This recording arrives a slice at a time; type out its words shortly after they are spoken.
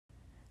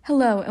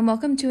Hello, and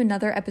welcome to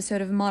another episode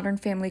of Modern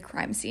Family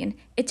Crime Scene.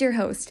 It's your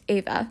host,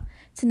 Ava.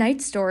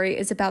 Tonight's story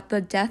is about the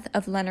death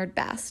of Leonard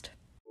Bast.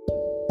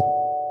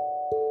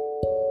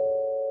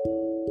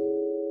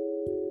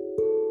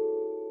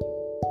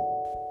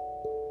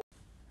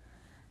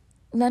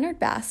 Leonard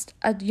Bast,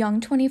 a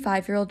young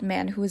 25-year-old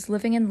man who was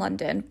living in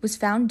London, was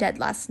found dead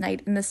last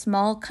night in the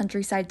small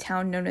countryside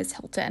town known as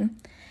Hilton.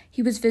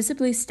 He was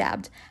visibly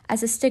stabbed,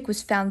 as a stick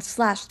was found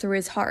slashed through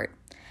his heart.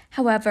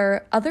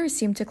 However, others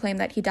seem to claim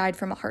that he died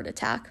from a heart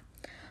attack.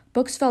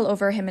 Books fell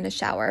over him in a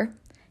shower.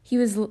 He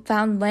was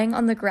found laying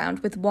on the ground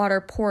with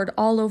water poured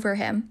all over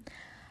him.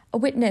 A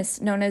witness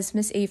known as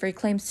Miss Avery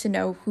claims to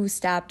know who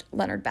stabbed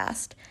Leonard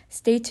Bast.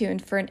 Stay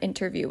tuned for an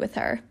interview with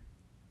her.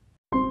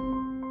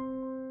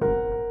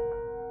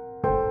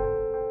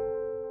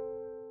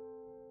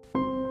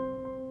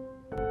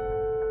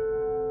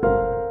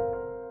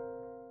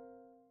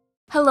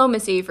 Hello,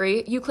 Miss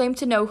Avery. You claim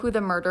to know who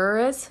the murderer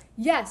is?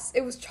 Yes,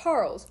 it was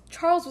Charles.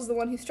 Charles was the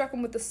one who struck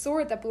him with the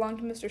sword that belonged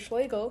to Mr.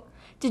 Schlegel.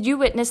 Did you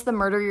witness the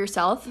murder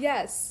yourself?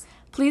 Yes.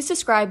 Please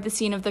describe the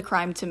scene of the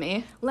crime to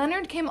me.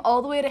 Leonard came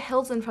all the way to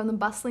Hilton from the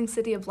bustling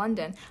city of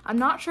London. I'm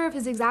not sure of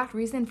his exact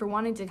reason for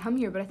wanting to come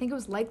here, but I think it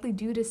was likely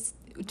due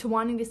to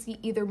wanting to see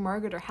either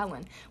Margaret or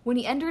Helen. When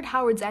he entered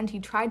Howard's End, he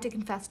tried to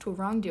confess to a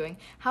wrongdoing.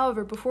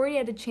 However, before he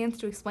had a chance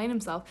to explain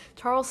himself,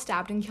 Charles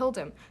stabbed and killed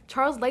him.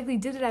 Charles likely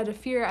did it out of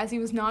fear, as he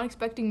was not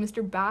expecting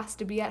Mr. Bast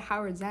to be at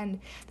Howard's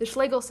End. The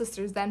Schlegel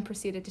sisters then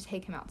proceeded to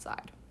take him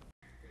outside.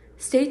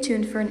 Stay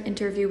tuned for an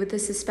interview with the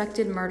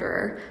suspected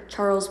murderer,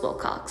 Charles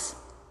Wilcox.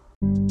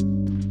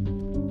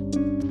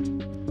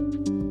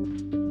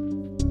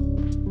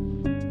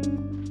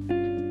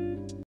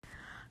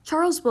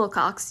 Charles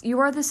Wilcox, you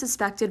are the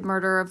suspected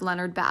murderer of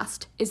Leonard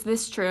Bast. Is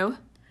this true?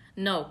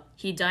 No,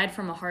 he died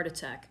from a heart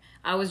attack.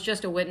 I was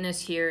just a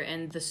witness here,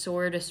 and the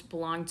sword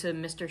belonged to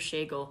Mr.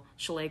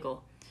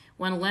 Schlegel.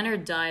 When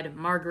Leonard died,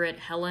 Margaret,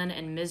 Helen,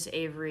 and Miss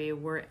Avery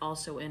were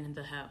also in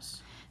the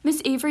house.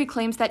 Miss Avery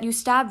claims that you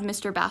stabbed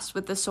Mr. Bast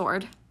with the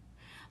sword.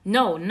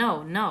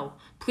 No.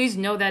 Please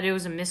know that it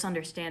was a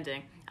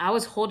misunderstanding. I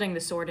was holding the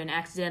sword and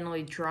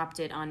accidentally dropped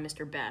it on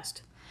Mr.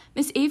 Bast.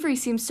 Miss Avery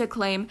seems to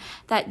claim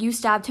that you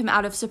stabbed him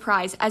out of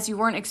surprise, as you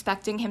weren't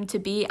expecting him to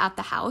be at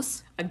the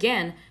house.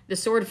 Again, the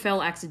sword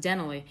fell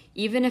accidentally.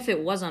 Even if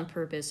it was on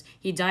purpose,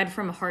 he died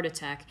from a heart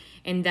attack,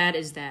 and that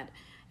is that.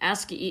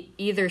 Ask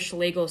either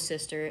Schlegel's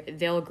sister;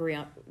 they'll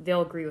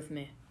agree with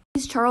me.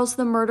 Is Charles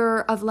the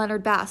murderer of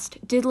Leonard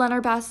Bast? Did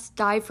Leonard Bast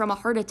die from a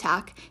heart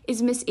attack?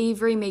 Is Miss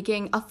Avery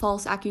making a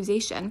false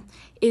accusation?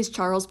 Is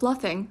Charles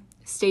bluffing?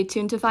 Stay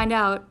tuned to find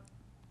out.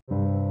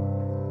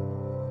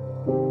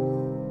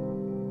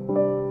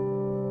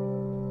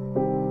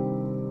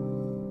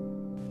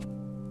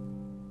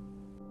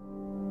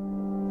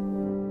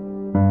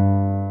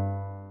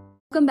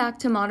 Welcome back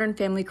to Modern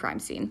Family Crime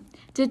Scene.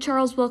 Did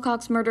Charles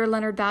Wilcox murder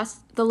Leonard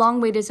Bast? The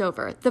long wait is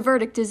over. The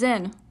verdict is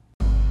in.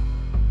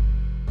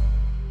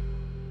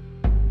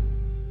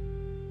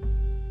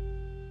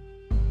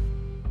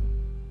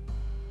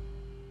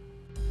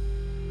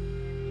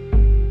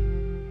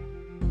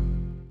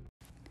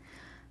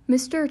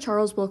 Mr.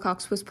 Charles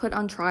Wilcox was put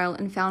on trial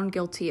and found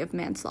guilty of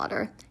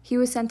manslaughter. He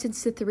was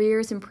sentenced to 3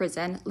 years in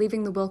prison,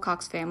 leaving the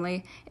Wilcox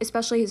family,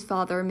 especially his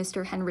father,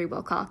 Mr. Henry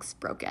Wilcox,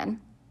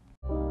 broken.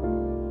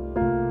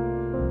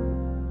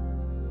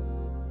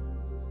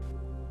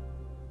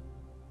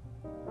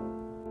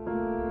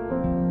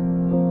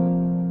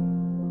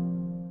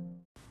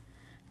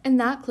 And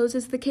that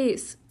closes the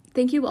case.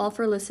 Thank you all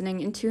for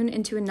listening, and tune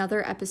into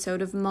another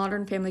episode of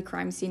Modern Family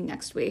Crime Scene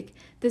next week.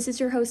 This is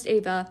your host,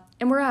 Ava,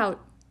 and we're out.